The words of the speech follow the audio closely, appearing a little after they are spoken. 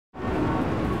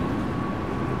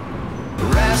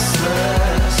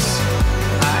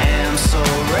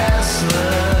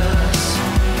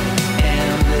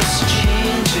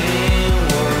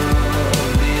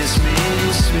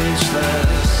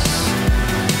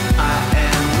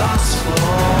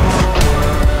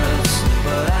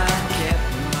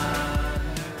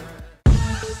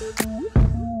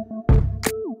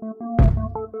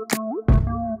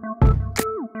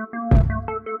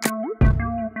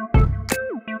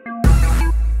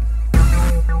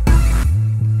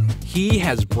He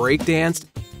has breakdanced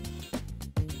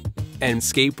and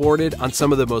skateboarded on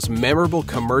some of the most memorable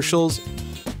commercials,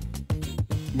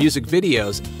 music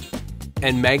videos,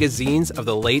 and magazines of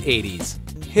the late 80s.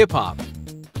 Hip-hop,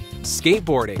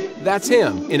 skateboarding, that's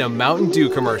him in a Mountain Dew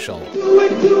commercial.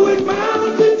 Do it,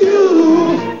 Mountain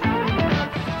Dew.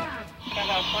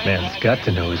 Man's got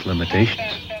to know his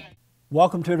limitations.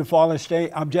 Welcome to the Fallen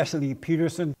State. I'm Jesse Lee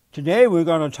Peterson. Today we're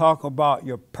going to talk about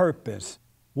your purpose.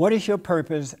 What is your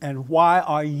purpose and why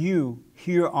are you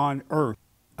here on earth?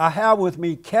 I have with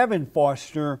me Kevin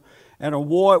Foster, an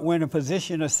award-winning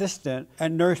physician assistant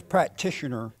and nurse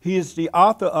practitioner. He is the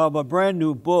author of a brand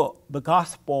new book, The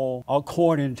Gospel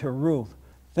According to Ruth.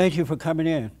 Thank you for coming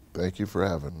in. Thank you for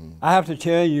having me. I have to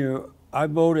tell you, I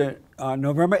voted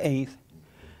November 8th,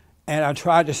 and I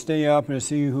tried to stay up and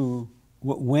see who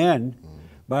would win,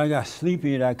 but I got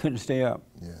sleepy and I couldn't stay up.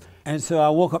 Yeah. And so I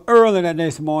woke up early that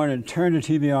next morning and turned the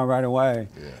TV on right away.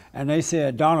 Yeah. And they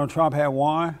said Donald Trump had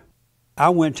won. I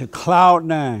went to cloud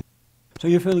nine. So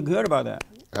you're feeling good about that?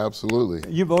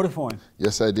 Absolutely. You voted for him?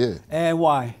 Yes, I did. And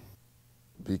why?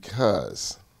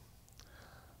 Because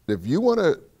if you want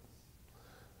to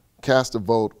cast a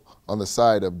vote on the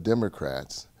side of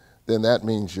Democrats, then that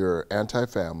means you're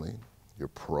anti-family, you're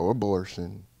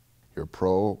pro-abortion, you're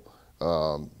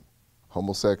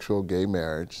pro-homosexual gay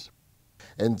marriage.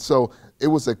 And so it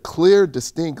was a clear,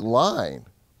 distinct line,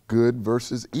 good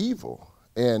versus evil.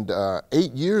 And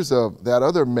 8 years of that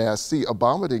other mess, see,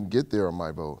 Obama didn't get there on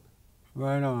my vote.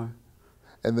 Right on.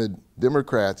 And the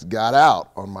Democrats got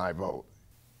out on my vote.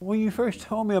 When you first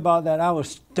told me about that, I was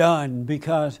stunned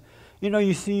because, you know,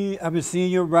 I've been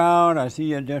seeing you around, I see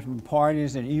you at different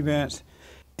parties and events,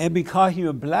 and because you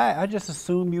were black, I just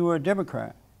assumed you were a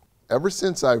Democrat. Ever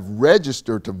since I've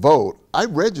registered to vote, I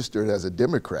registered as a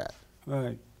Democrat.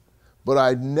 Right. But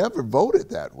I never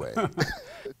voted that way.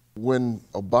 When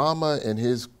Obama and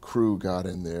his crew got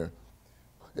in there,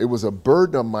 it was a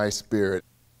burden on my spirit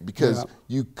because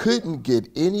you couldn't get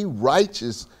any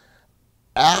righteous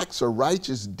acts or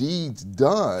righteous deeds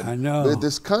done. I know.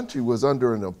 This country was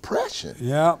under an oppression.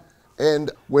 Yeah. And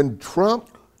when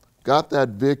Trump got that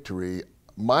victory,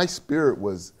 my spirit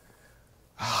was,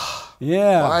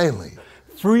 finally.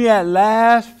 Free at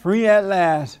last, free at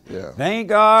last. Yeah. Thank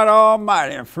God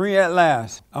Almighty, free at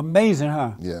last. Amazing,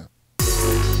 huh? Yeah.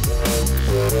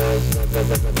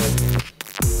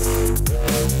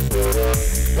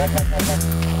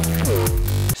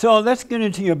 So let's get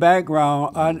into your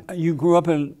background. You grew up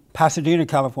in Pasadena,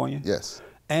 California. Yes.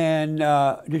 And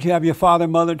did you have your father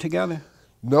and mother together?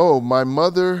 No, my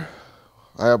mother,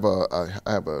 I have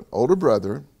an older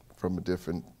brother from a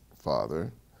different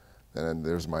father, and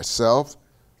there's myself.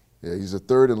 Yeah, he's a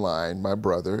third in line, my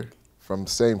brother, from the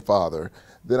same father.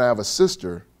 Then I have a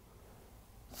sister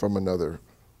from another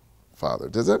father.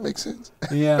 Does that make sense?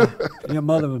 Yeah, your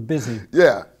mother was busy.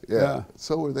 Yeah.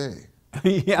 So were they.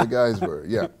 Yeah. The guys were,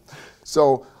 yeah.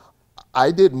 So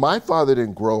my father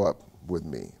didn't grow up with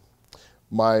me.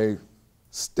 My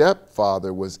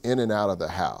stepfather was in and out of the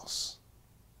house.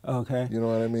 Okay. You know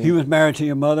what I mean? He was married to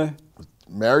your mother?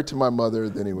 Married to my mother,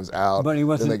 then he was out, but he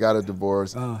wasn't, then they got a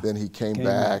divorce, then he came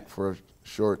back for a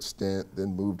short stint,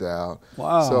 then moved out.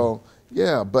 Wow. So,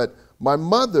 yeah, but my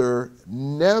mother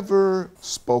never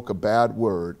spoke a bad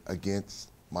word against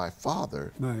my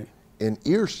father in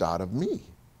earshot of me.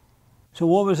 So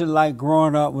what was it like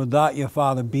growing up without your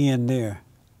father being there?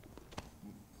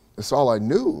 That's all I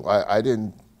knew. I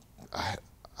didn't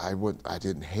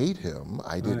hate him.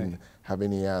 I didn't have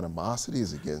any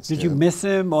animosities against him. Did you miss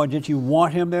him or did you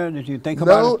want him there? Did you think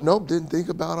about him? No, didn't think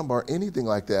about him or anything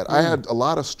like that. I had a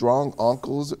lot of strong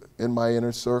uncles in my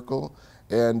inner circle,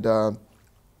 and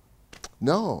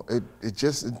no, it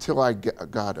just until I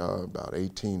got about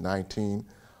 18, 19,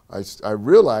 I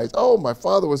realized, oh, my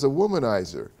father was a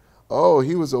womanizer. Oh,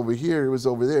 he was over here, he was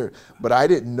over there. But I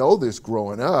didn't know this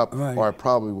growing up, or I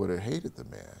probably would have hated the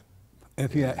man.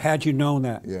 If you had you known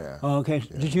that. Yeah. Oh, okay.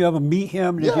 Yeah. Did you ever meet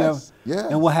him? Yes.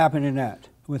 And what happened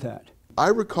with that? I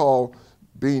recall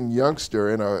being youngster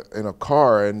in a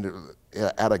car and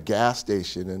at a gas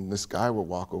station, and this guy would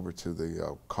walk over to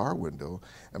the car window,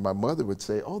 and my mother would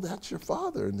say, "Oh, that's your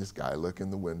father." And this guy look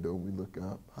in the window. We look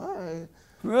up. Hi.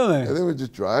 Really? And then we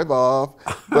just drive off.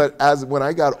 But when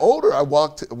I got older, I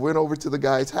went over to the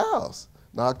guy's house,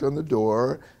 knocked on the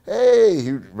door. Hey,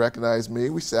 he recognized me.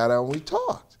 We sat down and we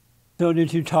talked. So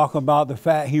did you talk about the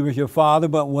fact he was your father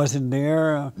but wasn't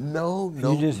there? No.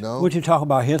 Would you talk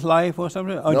about his life or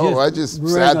something? Or no, I just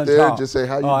sat there and just say,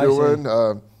 how you doing?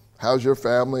 How's your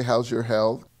family? How's your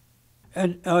health?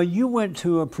 And you went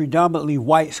to a predominantly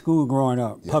white school growing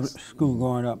up, public school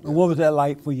growing up. And what was that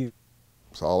like for you?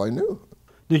 That's all I knew.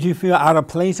 Did you feel out of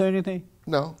place or anything?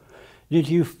 No. Did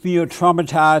you feel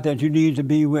traumatized that you needed to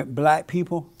be with black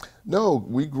people? No,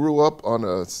 we grew up on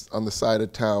the side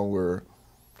of town where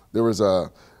there was an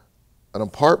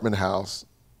apartment house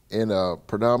in a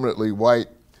predominantly white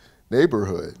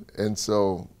neighborhood, and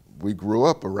so we grew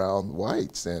up around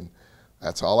whites, and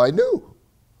that's all I knew.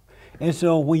 And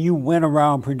so when you went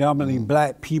around predominantly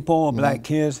black people or black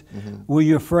kids, were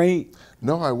you afraid?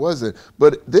 No, I wasn't.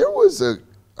 But there was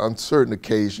on certain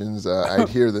occasions, I'd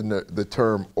hear the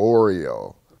term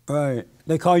Oreo. Right.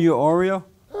 They call you Oreo?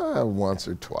 Once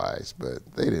or twice, but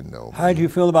they didn't know me. How do you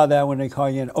feel about that when they call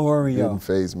you an Oreo? Didn't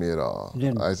faze me at all.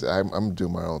 Didn't. I'm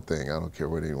doing my own thing. I don't care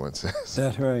what anyone says.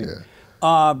 That's right.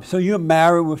 Yeah. So you're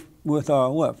married with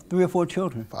what, 3 or 4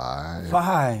 children? 5.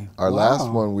 5. Our Wow.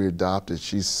 last one we adopted,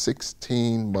 she's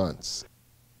 16 months.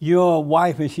 Your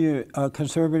wife, is she a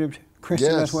conservative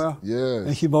Christian Yes, as well? yes.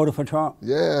 And she voted for Trump?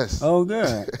 Yes. Oh,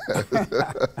 good.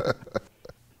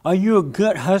 Are you a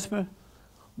good husband?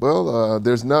 Well,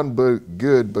 there's none but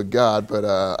good but God, but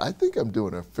I think I'm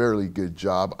doing a fairly good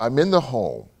job. I'm in the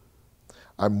home.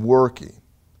 I'm working.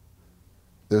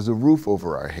 There's a roof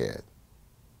over our head.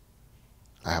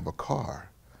 I have a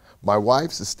car. My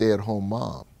wife's a stay-at-home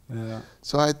mom. Yeah.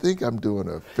 So I think I'm doing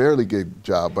a fairly good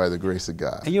job by the grace of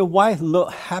God. And your wife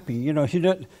look happy. You know, she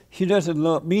doesn't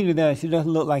look, meaning that she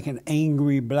doesn't look like an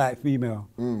angry black female.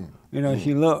 You know,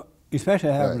 she look,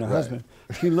 especially having a husband,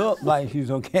 she look like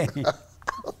she's okay.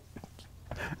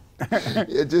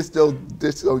 Yeah, just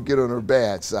don't get on her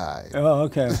bad side. Oh,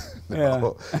 okay.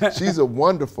 No. Yeah. She's a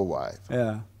wonderful wife.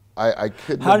 Yeah. I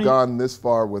couldn't have gone this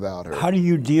far without her. How do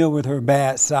you deal with her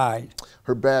bad side?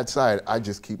 Her bad side, I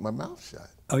just keep my mouth shut.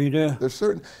 Oh, you do? There's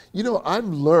certain, you know, I've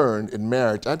learned in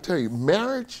marriage, I tell you,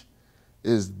 marriage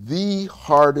is the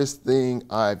hardest thing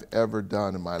I've ever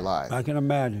done in my life. I can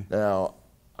imagine. Now,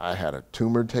 I had a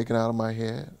tumor taken out of my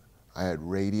head. I had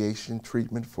radiation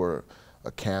treatment for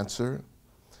a cancer.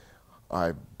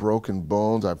 I've broken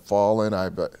bones, I've fallen,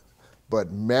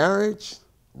 but marriage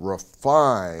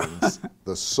refines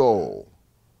the soul.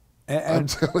 I'm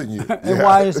telling you. And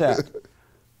why is that?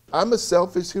 I'm a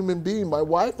selfish human being. My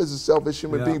wife is a selfish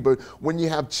human being, but when you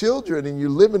have children and you're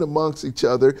living amongst each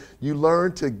other, you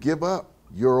learn to give up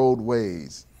your old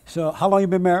ways. So how long you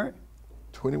been married?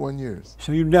 21 years.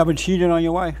 So you never cheated on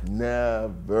your wife?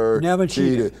 Never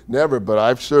cheated. Never, but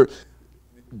I've sure,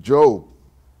 Job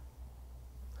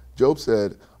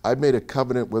said, I made a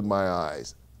covenant with my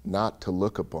eyes not to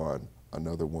look upon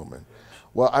another woman.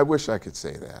 Well, I wish I could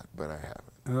say that, but I haven't.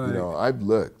 Right. You know, I've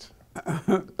looked.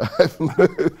 But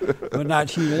not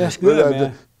cheating. That's good,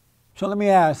 man. So let me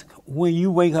ask, when you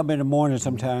wake up in the morning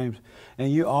sometimes and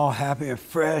you're all happy and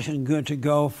fresh and good to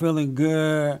go, feeling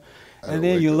good, and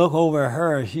then you look over at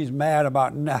her and she's mad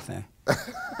about nothing.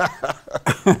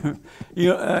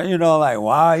 you know, like,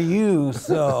 why are you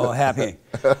so happy?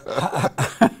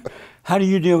 How do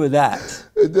you deal with that?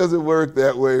 It doesn't work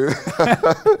that way.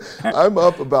 I'm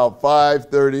up about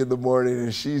 5:30 in the morning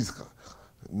and she's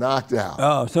knocked out.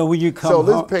 Oh, so when you come So home,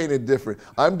 let's paint it different.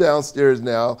 I'm downstairs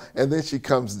now, and then she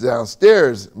comes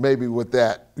downstairs maybe with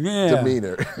that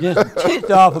demeanor. Just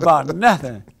kicked off about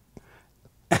nothing.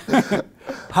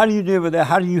 How do you deal with that?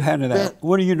 How do you handle that?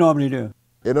 What do you normally do?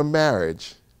 In a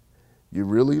marriage, you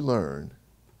really learn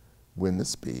when to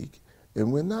speak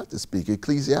and when not to speak.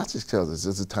 Ecclesiastes tells us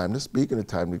there's a time to speak and a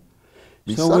time to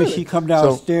be so silent. when she come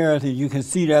downstairs and you can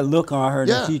see that look on her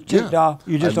that she ticked off,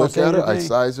 you just don't say anything? I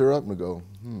size her up and go,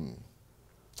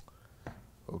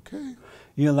 okay.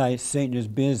 You're like, Satan is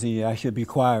busy, I should be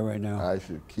quiet right now. I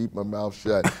should keep my mouth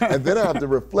shut. And then I have to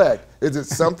reflect, is it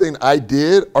something I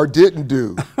did or didn't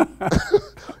do?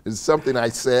 Is it something I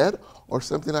said or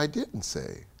something I didn't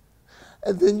say?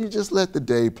 And then you just let the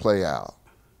day play out.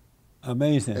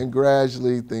 Amazing. And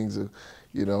gradually things are,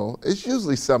 you know, it's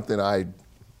usually something I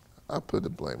put the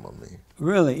blame on me.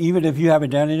 Really? Even if you haven't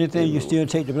done anything, you still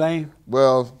take the blame?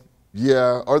 Well,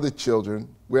 yeah, or the children.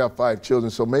 We have 5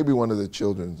 children, so maybe one of the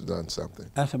children's done something.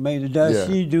 That's amazing. Does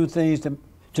she do things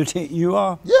to take you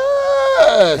off?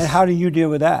 Yes! And how do you deal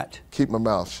with that? Keep my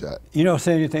mouth shut. You don't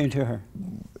say anything to her?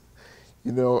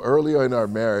 You know, early in our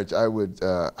marriage, I would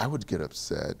get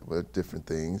upset with different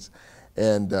things,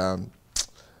 and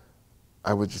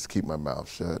I would just keep my mouth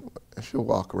shut. And she'll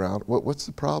walk around. What's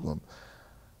the problem?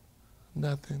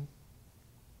 Nothing.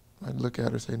 I'd look at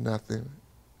her and say nothing.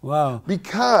 Wow.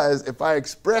 Because if I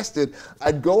expressed it,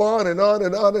 I'd go on and on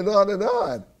and on and on and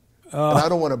on. And I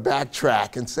don't want to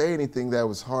backtrack and say anything that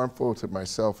was harmful to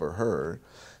myself or her.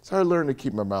 So I learned to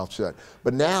keep my mouth shut.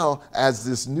 But now, as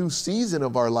this new season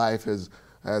of our life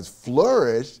has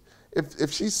flourished,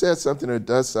 if she says something or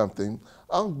does something,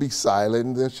 I'll be silent,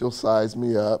 and then she'll size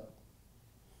me up.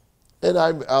 And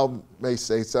I may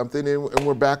say something, and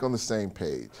we're back on the same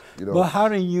page. You know. Well, how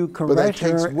do you correct her? But that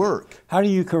takes work. How do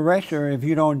you correct her if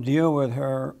you don't deal with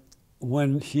her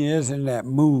when she is in that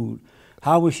mood?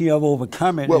 How will she ever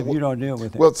overcome it if you don't deal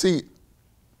with it? Well, see,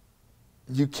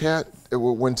 you can't,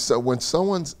 when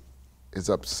someone is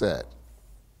upset,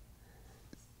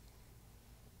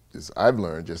 I've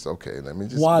learned just, okay, let me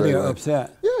just. While they're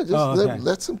upset? Yeah, just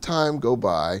let some time go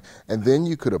by, and then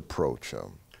you could approach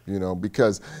them, you know,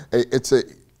 because it's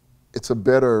a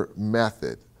better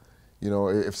method. You know,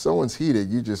 if someone's heated,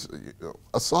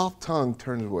 a soft tongue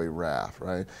turns away wrath,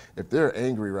 right? If they're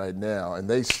angry right now and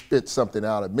they spit something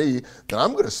out at me, then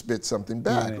I'm going to spit something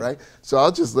back, right? So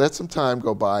I'll just let some time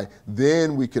go by,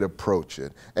 then we could approach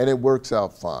it, and it works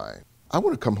out fine. I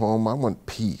want to come home, I want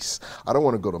peace. I don't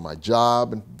want to go to my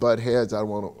job and butt heads. I don't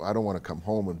want to come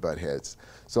home and butt heads.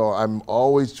 So I'm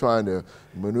always trying to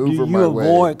maneuver my way. Do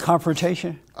you avoid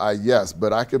confrontation? Yes,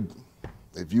 but I could.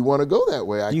 If you want to go that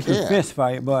way, you can fist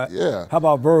fight, but yeah. How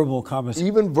about verbal conversation?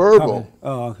 Even verbal.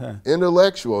 Oh, okay.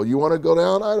 Intellectual. You want to go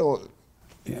down? I don't.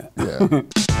 Yeah. Yeah.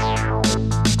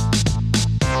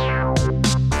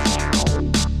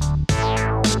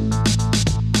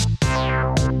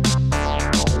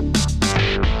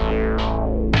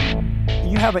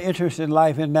 You have an interest in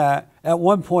life in that. At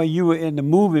one point, you were in the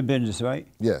movie business, right?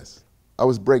 Yes. I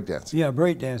was breakdancing. Yeah,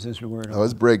 breakdance is the word. I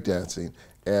was breakdancing,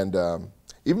 and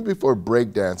even before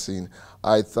breakdancing,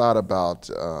 I thought about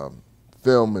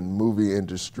film and movie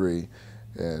industry,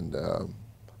 and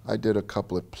I did a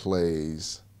couple of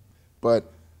plays.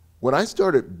 But when I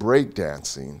started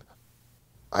breakdancing,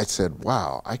 I said,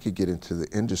 wow, I could get into the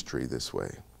industry this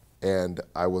way. And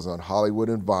I was on Hollywood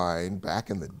and Vine back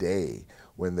in the day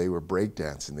when they were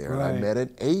breakdancing there, and I met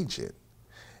an agent.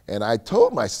 And I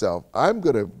told myself, I'm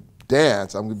going to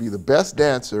dance, I'm going to be the best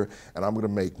dancer, and I'm going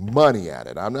to make money at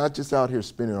it. I'm not just out here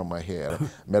spinning on my head. I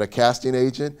met a casting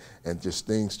agent, and just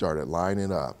things started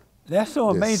lining up. That's so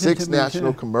amazing. 6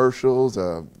 national commercials,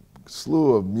 a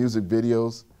slew of music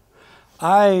videos.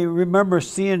 I remember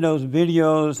seeing those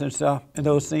videos and stuff, and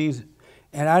those things,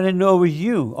 and I didn't know it was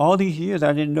you. All these years,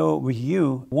 I didn't know it was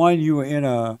you. One, you were in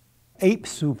a ape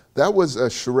suit. That was a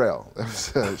Cherrelle. That was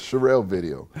a Cherrelle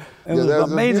video. It was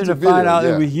amazing to find out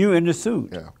it was you in the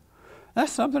suit. Yeah.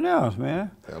 That's something else,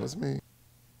 man. That was me.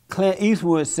 Clint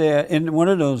Eastwood said in one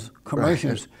of those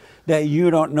commercials that you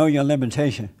don't know your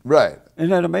limitation. Right. Isn't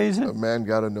that amazing? A man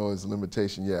got to know his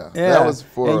limitation, yeah. Yeah. That was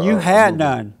for and you had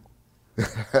none.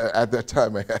 At that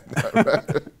time, I had none,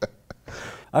 right?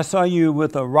 I saw you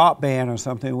with a rock band or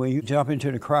something where you jump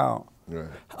into the crowd. Right.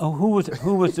 Oh, who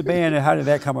was the band and how did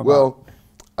that come about?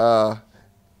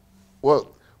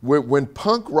 Well, when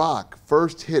punk rock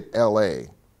first hit LA,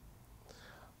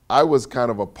 I was kind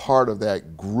of a part of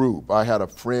that group. I had a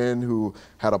friend who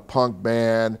had a punk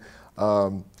band.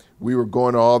 We were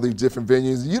going to all these different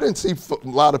venues. You didn't see a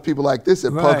lot of people like this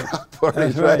at punk rock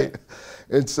parties, right?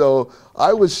 And so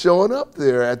I was showing up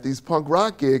there at these punk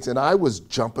rock gigs, and I was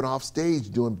jumping off stage,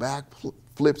 doing back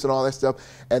flips and all that stuff.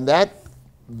 And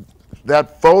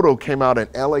that photo came out in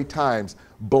LA Times.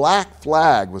 Black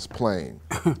Flag was playing.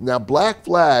 Now, Black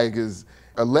Flag is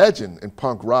a legend in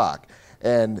punk rock.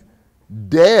 And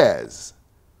Dez,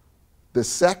 the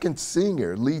second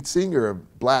singer, lead singer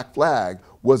of Black Flag,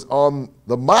 was on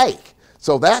the mic.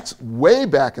 So that's way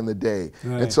back in the day.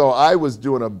 Right. And so I was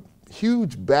doing a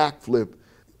huge backflip,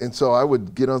 and so I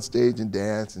would get on stage and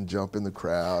dance and jump in the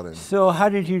crowd. And so how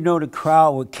did you know the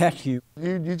crowd would catch you?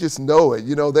 You just know it.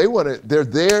 You know, they're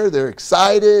there, they're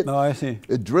excited. Oh, I see.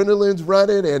 Adrenaline's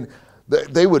running, and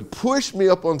they would push me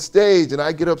up on stage, and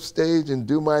I get up stage and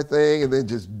do my thing, and then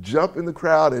just jump in the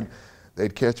crowd, and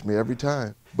they'd catch me every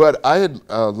time. But I had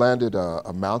landed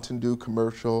a Mountain Dew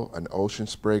commercial, an Ocean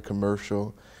Spray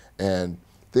commercial, and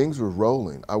things were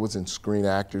rolling. I was in Screen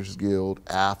Actors Guild,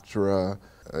 AFTRA,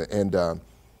 and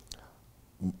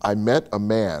I met a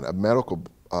man, a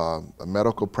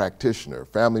medical practitioner,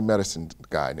 family medicine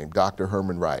guy named Dr.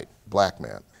 Herman Wright, black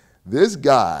man. This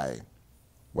guy,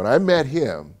 when I met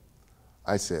him,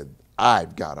 I said,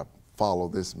 I've got to follow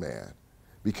this man,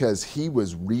 because he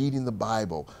was reading the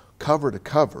Bible cover to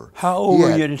cover. How old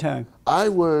were you at the time? I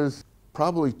was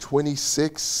probably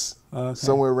 26,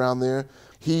 somewhere around there.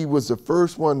 He was the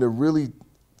first one to really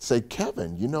say,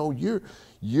 Kevin, you know,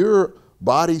 your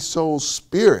body, soul,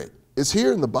 spirit is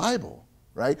here in the Bible,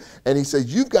 right? And he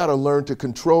says, you've got to learn to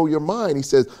control your mind. He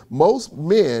says, most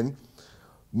men,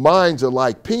 minds are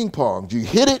like ping pong. You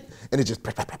hit it, and it just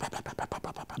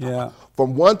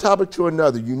from one topic to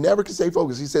another. You never can stay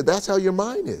focused. He said, that's how your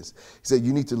mind is. He said,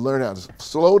 you need to learn how to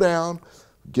slow down,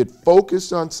 Get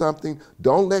focused on something.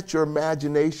 Don't let your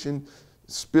imagination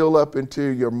spill up into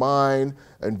your mind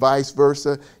and vice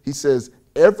versa. He says,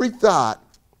 every thought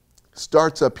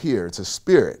starts up here. It's a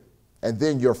spirit. And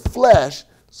then your flesh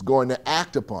is going to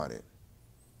act upon it,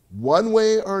 one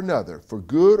way or another, for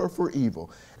good or for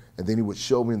evil. And then he would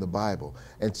show me in the Bible.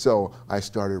 And so I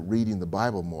started reading the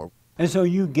Bible more. And so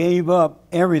you gave up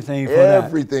everything for that?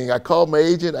 Everything. I called my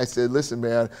agent. I said, listen,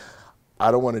 man,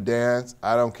 I don't want to dance.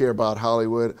 I don't care about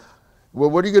Hollywood. Well,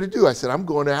 what are you going to do? I said, I'm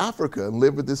going to Africa and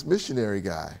live with this missionary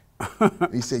guy.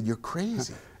 He said, you're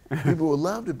crazy. People would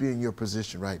love to be in your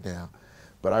position right now.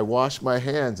 But I washed my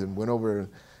hands and went over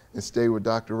and stayed with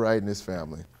Dr. Wright and his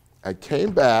family. I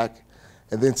came back,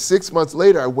 and then 6 months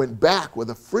later, I went back with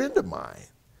a friend of mine.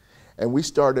 And we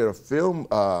started a film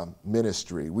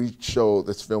ministry. We showed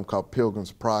this film called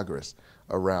Pilgrim's Progress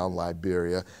around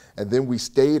Liberia. And then we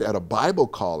stayed at a Bible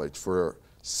college for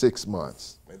 6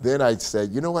 months. Then I said,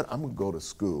 you know what, I'm gonna go to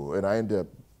school. And I ended up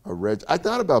I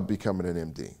thought about becoming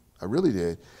an MD. I really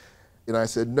did. And I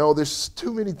said, no, there's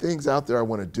too many things out there I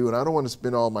want to do, and I don't want to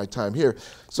spend all my time here.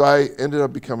 So I ended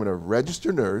up becoming a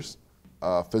registered nurse,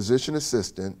 a physician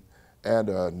assistant, and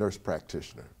a nurse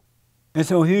practitioner. And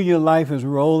so here your life is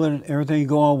rolling, everything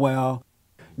going well.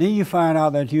 Then you find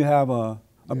out that you have a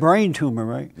brain tumor,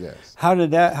 right? Yes. How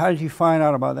did you find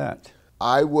out about that?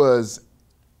 I was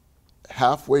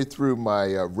halfway through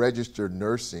my registered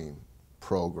nursing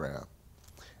program.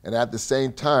 And at the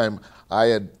same time, I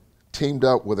had teamed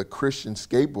up with a Christian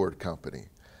skateboard company.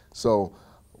 So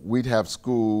we'd have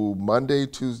school Monday,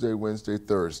 Tuesday, Wednesday,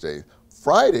 Thursday.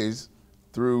 Fridays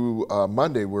through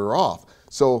Monday, we were off.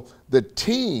 So the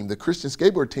team, the Christian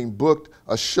skateboard team, booked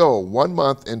a show 1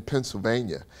 month in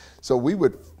Pennsylvania. So we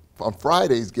would, on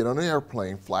Fridays, get on an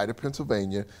airplane, fly to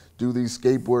Pennsylvania, do these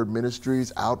skateboard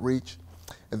ministries, outreach,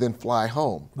 and then fly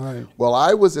home. Right. Well,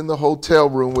 I was in the hotel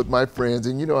room with my friends,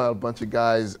 and you know how a bunch of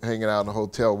guys hanging out in the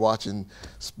hotel watching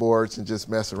sports and just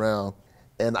mess around.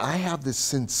 And I have this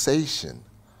sensation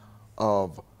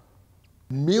of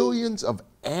millions of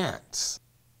ants,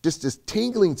 just this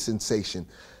tingling sensation.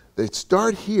 They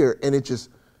start here, and it just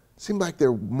seemed like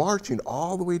they're marching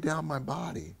all the way down my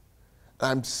body.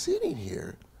 I'm sitting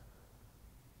here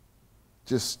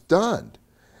just stunned.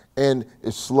 And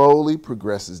it slowly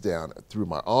progresses down through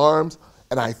my arms,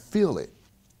 and I feel it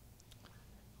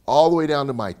all the way down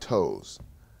to my toes.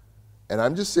 And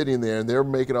I'm just sitting there, and they're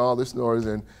making all this noise,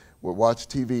 and we'll watch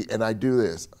TV, and I do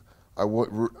this.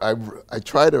 I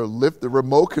try to lift the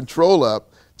remote control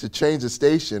up to change the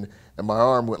station, and my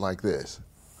arm went like this.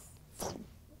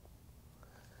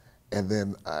 And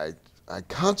then I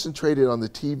concentrated on the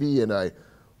TV, and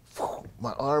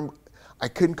my arm, I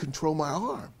couldn't control my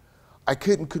arm. I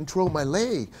couldn't control my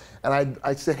leg. And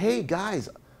I said, hey guys,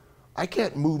 I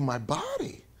can't move my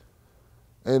body.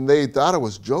 And they thought I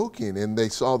was joking, and they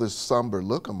saw this somber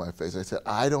look on my face. I said,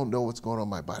 I don't know what's going on in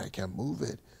my body, I can't move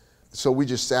it. So we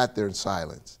just sat there in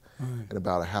silence. Right. And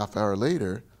about a half hour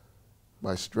later,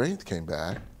 my strength came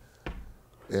back.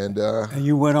 And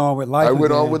you went on with life. I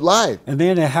went on with life. And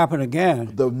then it happened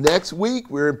again. The next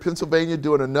week, we were in Pennsylvania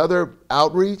doing another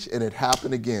outreach, and it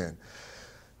happened again.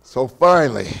 So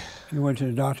finally, you went to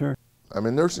the doctor? I'm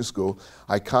in nursing school.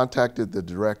 I contacted the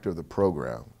director of the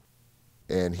program,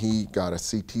 and he got a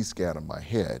CT scan of my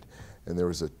head, and there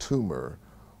was a tumor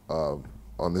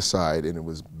on the side, and it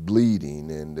was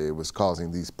bleeding, and it was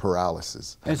causing these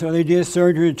paralysis. And so they did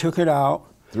surgery and took it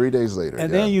out. 3 days later,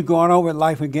 and then you going on with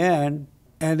life again,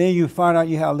 and then you find out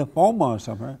you have lymphoma or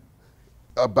something, right?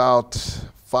 About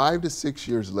 5 to 6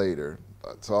 years later,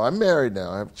 so I'm married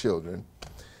now, I have children,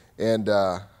 and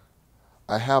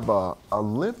I have a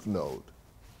lymph node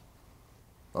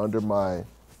under my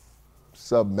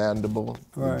submandible,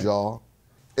 right, the jaw.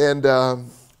 And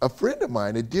a friend of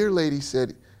mine, a dear lady,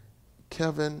 said,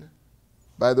 Kevin,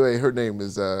 by the way, her name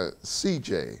is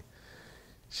CJ.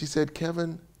 She said,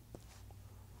 Kevin,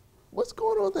 what's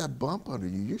going on with that bump under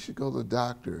you? You should go to the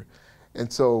doctor. And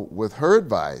so with her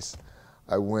advice,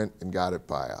 I went and got it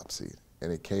biopsied,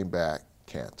 and it came back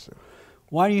cancer.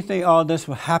 Why do you think all this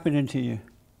was happening to you?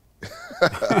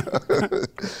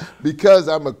 Because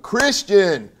I'm a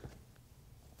Christian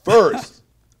first.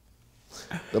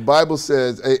 The Bible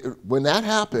says when that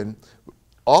happened,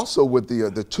 also with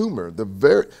the tumor,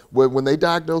 when they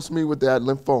diagnosed me with that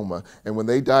lymphoma, and when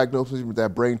they diagnosed me with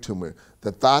that brain tumor,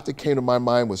 the thought that came to my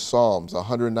mind was Psalms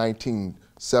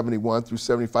 119:71 through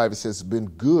 75. It says,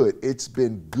 it's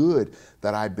been good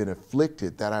that I've been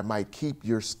afflicted, that I might keep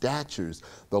your statutes.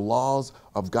 The laws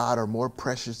of God are more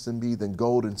precious to me than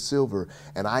gold and silver.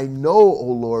 And I know, O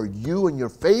Lord, you and your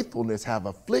faithfulness have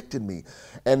afflicted me.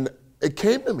 And it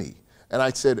came to me. And I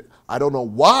said, I don't know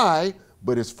why,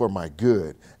 but it's for my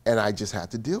good. And I just had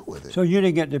to deal with it. So you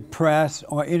didn't get depressed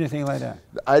or anything like that?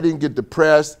 I didn't get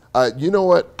depressed. You know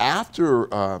what? After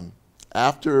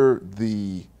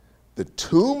the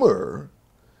tumor,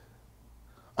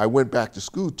 I went back to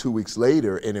school 2 weeks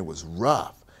later, and it was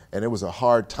rough, and it was a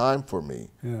hard time for me,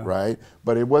 right?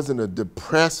 But it wasn't a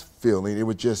depressed feeling. It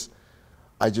was just,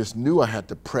 I just knew I had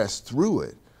to press through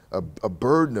it, a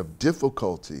burden of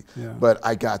difficulty, but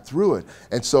I got through it.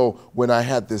 And so when I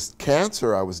had this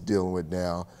cancer I was dealing with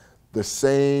now, the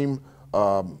same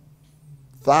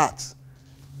thoughts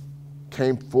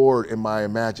came forward in my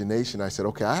imagination. I said,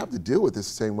 okay, I have to deal with this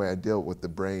the same way I dealt with the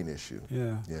brain issue.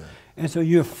 Yeah. And so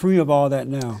you're free of all that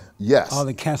now? Yes. All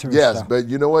the cancerous stuff? Yes, but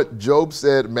you know what? Job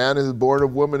said, man is born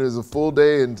of woman is a full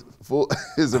day and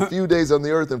is a few days on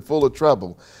the earth and full of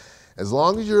trouble. As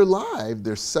long as you're alive,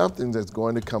 there's something that's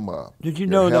going to come up. Did you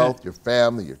know that? Your health, your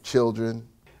family, your children.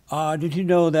 Did you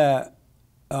know that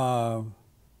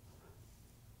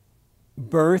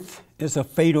birth is a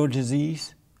fatal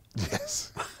disease?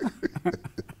 Yes.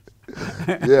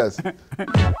 Yes.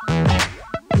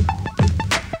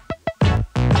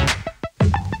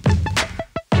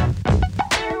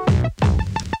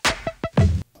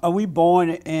 Are we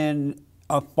born in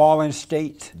a fallen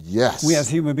state? Yes. We as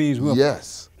human beings will.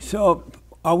 Yes. So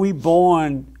are we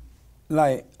born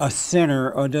like a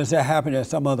sinner, or does that happen at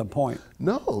some other point?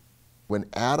 No. When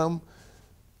Adam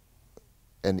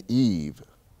and Eve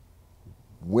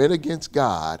went against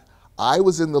God, I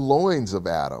was in the loins of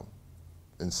Adam,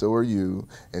 and so are you,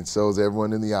 and so is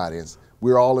everyone in the audience.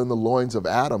 We're all in the loins of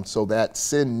Adam, so that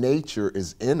sin nature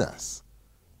is in us.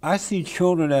 I see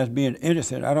children as being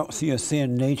innocent. I don't see a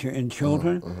sin nature in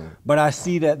children, but I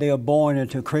see that they are born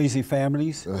into crazy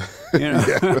families. You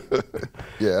know?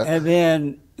 Yeah. And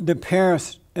then the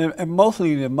parents, and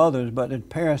mostly the mothers, but the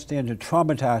parents tend to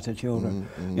traumatize the children,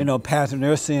 you know, passing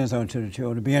their sins on to the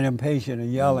children, being impatient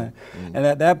and yelling. And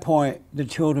at that point, the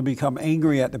children become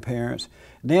angry at the parents.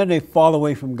 Then they fall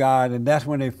away from God, and that's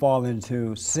when they fall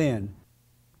into sin.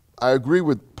 I agree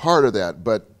with part of that,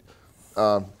 but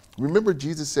remember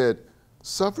Jesus said,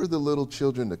 suffer the little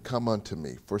children to come unto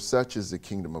me, for such is the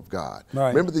kingdom of God. Right.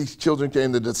 Remember these children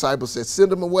came, the disciples said,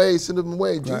 send them away, send them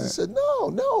away. Jesus said, no,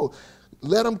 no,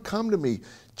 let them come to me.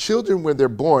 Children, when they're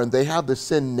born, they have the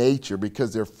sin nature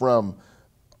because they're from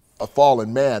a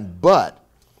fallen man, but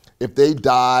if they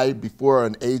die before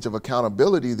an age of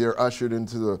accountability, they're ushered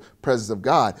into the presence of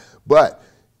God. But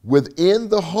within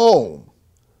the home,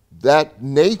 that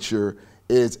nature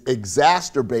is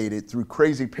exacerbated through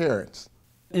crazy parents.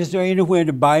 Is there anywhere in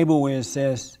the Bible where it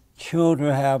says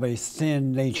children have a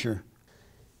sin nature?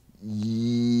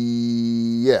 Yes.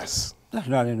 That's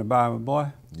not in the Bible, boy.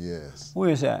 Yes. Where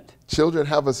is that? Children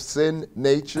have a sin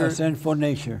nature. A sinful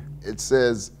nature. It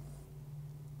says,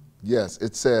 yes,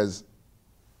 it says,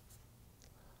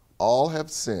 all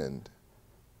have sinned.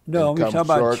 No, we talk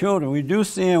about children. We do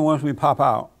sin once we pop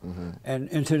out and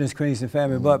into this crazy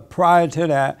family. But prior to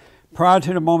that, prior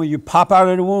to the moment you pop out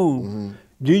of the womb,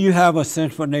 do you have a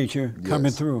sinful nature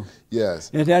coming through?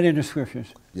 Yes. Is that in the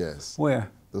scriptures? Yes.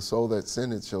 Where? The soul that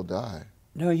sinneth shall die.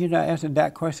 No, you're not answering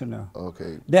that question, though.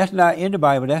 Okay. That's not in the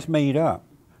Bible. That's made up.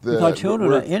 Because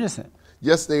children are innocent.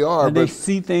 Yes, they are. And they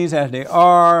see things as they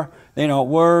are. They don't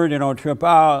worry. They don't trip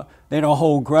out. They don't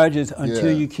hold grudges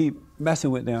until you keep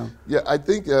messing with them. Yeah, I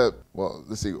think, well,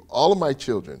 let's see. All of my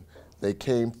children, they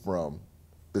came from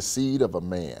the seed of a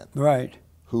man. Right.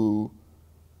 Who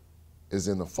is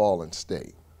in the fallen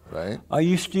state, right? Are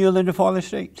you still in the fallen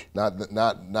state?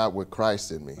 Not with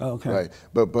Christ in me. Okay. Right.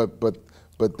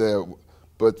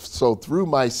 But so through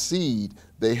my seed,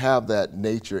 they have that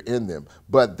nature in them.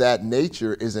 But that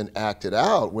nature isn't acted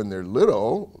out when they're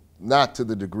little, not to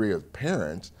the degree of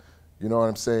parents, you know what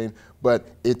I'm saying? But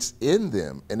it's in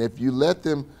them. And if you let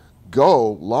them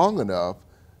go long enough,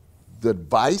 the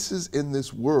vices in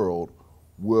this world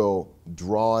will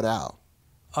draw it out.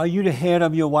 Are you the head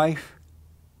of your wife?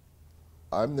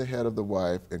 I'm the head of the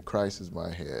wife, and Christ is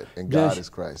my head, and God is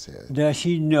Christ's head. Does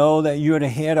she know that you're the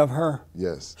head of her?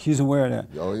 Yes. She's aware of that?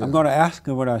 Oh, yeah. I'm going to ask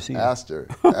her what I see. Ask her.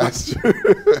 Ask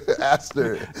her. Ask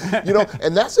her. You know,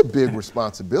 and that's a big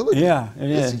responsibility. Yeah, it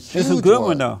is. It's a good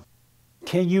one, though.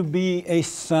 Can you be a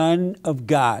son of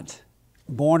God,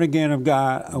 born again of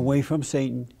God, away from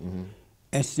Satan,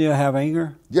 and still have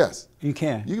anger? Yes. You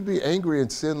can. You can be angry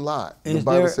and sin not. The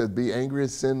Bible says, be angry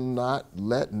and sin not.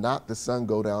 Let not the sun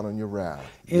go down on your wrath.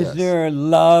 Is there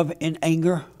love in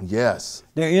anger? Yes.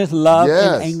 There is love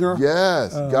in anger?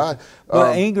 Yes. God.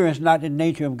 But anger is not the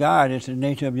nature of God. It's the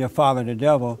nature of your father, the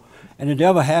devil. And the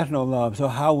devil has no love. So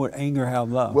how would anger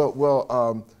have love?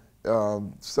 Well,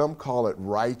 some call it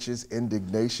righteous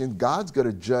indignation. God's going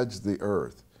to judge the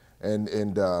earth,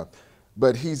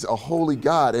 but He's a holy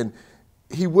God, and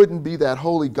He wouldn't be that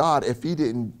holy God if He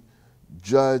didn't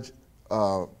judge,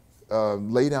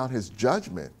 lay down His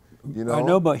judgment. You know? I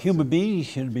know, but human beings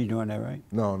shouldn't be doing that, right?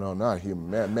 No, not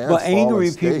human. Man's but angry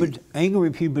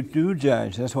fallen people do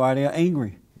judge. That's why they're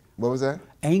angry. What was that?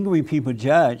 Angry people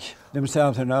judge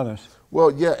themselves and others.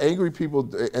 Well, yeah, angry people,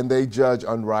 and they judge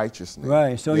unrighteousness.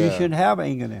 Right. So you shouldn't have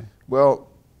anger then. Well,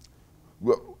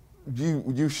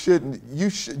 you shouldn't.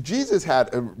 Jesus had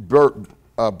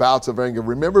bouts of anger.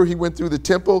 Remember, He went through the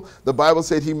temple. The Bible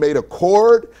said He made a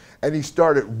cord and He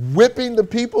started whipping the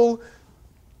people.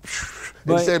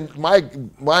 And He said,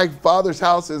 "My Father's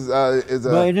house is a."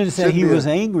 But it didn't say He was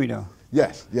angry, though.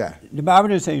 Yes. Yeah. The Bible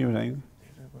didn't say He was angry.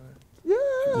 Yeah.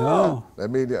 No. I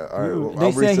mean, all right,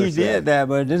 they say He did that,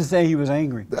 but it didn't say He was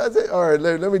angry. That's it. All right,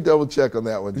 let me double check on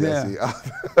that one, Jesse.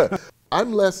 Yeah.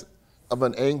 I'm less of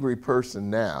an angry person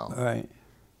now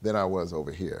than I was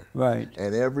over here. Right.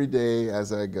 And every day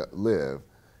as I live,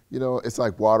 you know, it's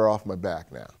like water off my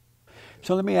back now.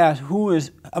 So let me ask,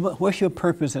 what's your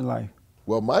purpose in life?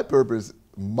 Well, my purpose,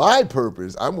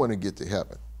 I want to get to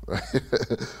heaven. Right?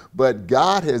 But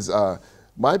God has,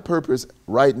 my purpose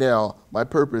right now, my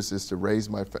purpose is to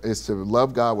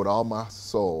love God with all my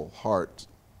soul, heart,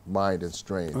 mind, and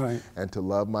strength, and to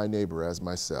love my neighbor as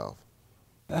myself.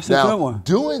 That's a good one.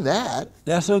 Doing that,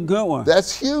 that's a good one.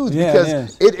 That's huge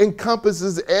because it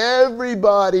encompasses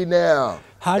everybody now.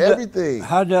 Everything.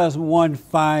 How does one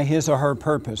find his or her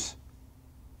purpose?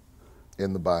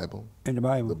 In the Bible. In the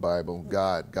Bible. The Bible.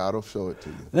 God will show it to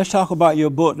you. Let's talk about your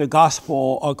book, The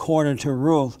Gospel According to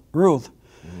Ruth.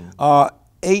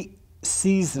 8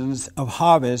 seasons of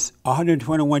harvest,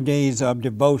 121 days of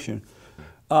devotion.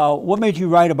 What made you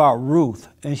write about Ruth?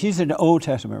 And she's in the Old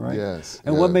Testament, right? Yes.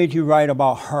 And what made you write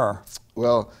about her?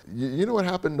 Well, you know what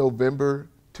happened November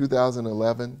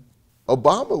 2011?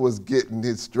 Obama was getting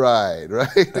his stride,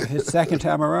 right? His second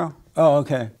time around? Oh,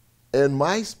 okay. And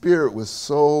my spirit was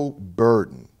so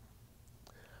burdened.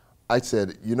 I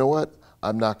said, you know what?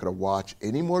 I'm not going to watch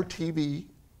any more TV.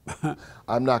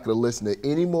 I'm not going to listen to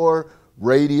any more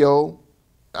radio.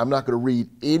 I'm not going to read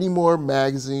any more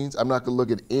magazines. I'm not going to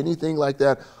look at anything like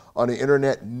that on the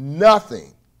internet,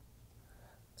 nothing.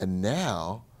 And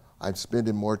now I'm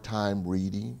spending more time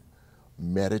reading,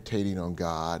 meditating on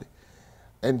God.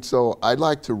 And so I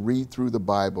like to read through the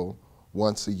Bible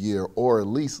once a year, or at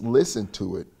least listen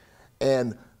to it.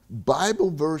 And Bible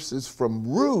verses from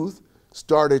Ruth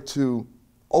started to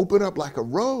open up like a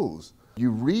rose.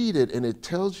 You read it and it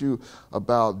tells you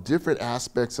about different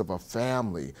aspects of a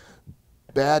family,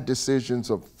 bad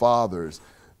decisions of fathers,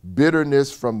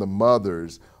 bitterness from the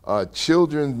mothers,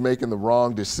 children making the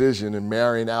wrong decision and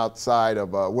marrying outside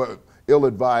of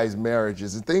ill-advised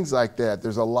marriages and things like that.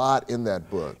 There's a lot in that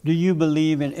book. Do you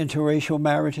believe in interracial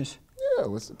marriages? Yeah,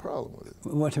 what's the problem with it?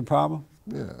 What's the problem?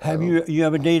 Yeah. Have you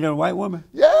ever dated a white woman?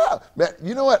 Yeah, man,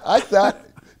 you know what? I thought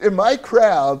in my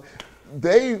crowd,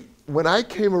 when I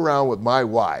came around with my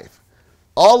wife,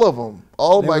 all of them,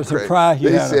 all my crowd,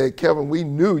 they said, Kevin, we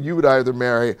knew you would either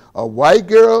marry a white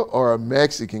girl or a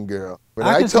Mexican girl. But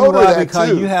I told her that because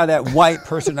too. You have that white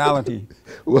personality.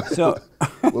 Because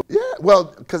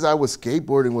I was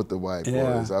skateboarding with the white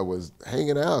boys. I was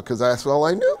hanging out because that's all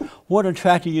I knew. What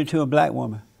attracted you to a black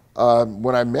woman?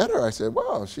 When I met her, I said,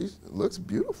 wow, she looks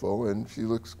beautiful and she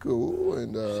looks cool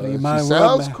and she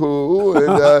sounds cool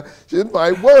and she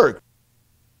might work.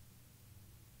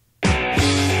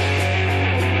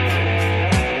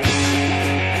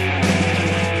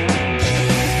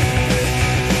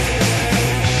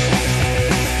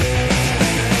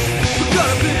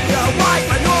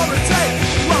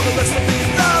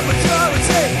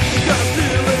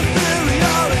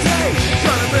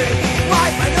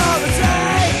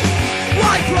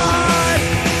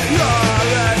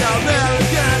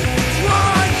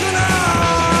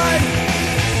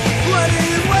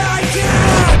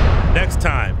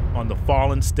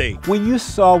 Fallen State. When you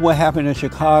saw what happened in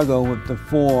Chicago with the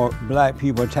 4 black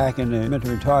people attacking the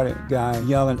mentally retarded guy,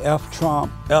 yelling F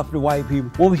Trump, F the white people,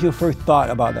 what was your first thought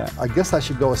about that? I guess I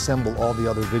should go assemble all the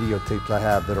other videotapes I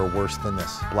have that are worse than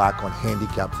this. Black on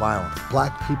handicap violence.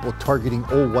 Black people targeting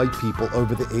old white people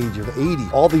over the age of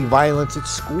 80. All the violence at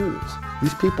schools.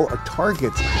 These people are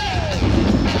targets.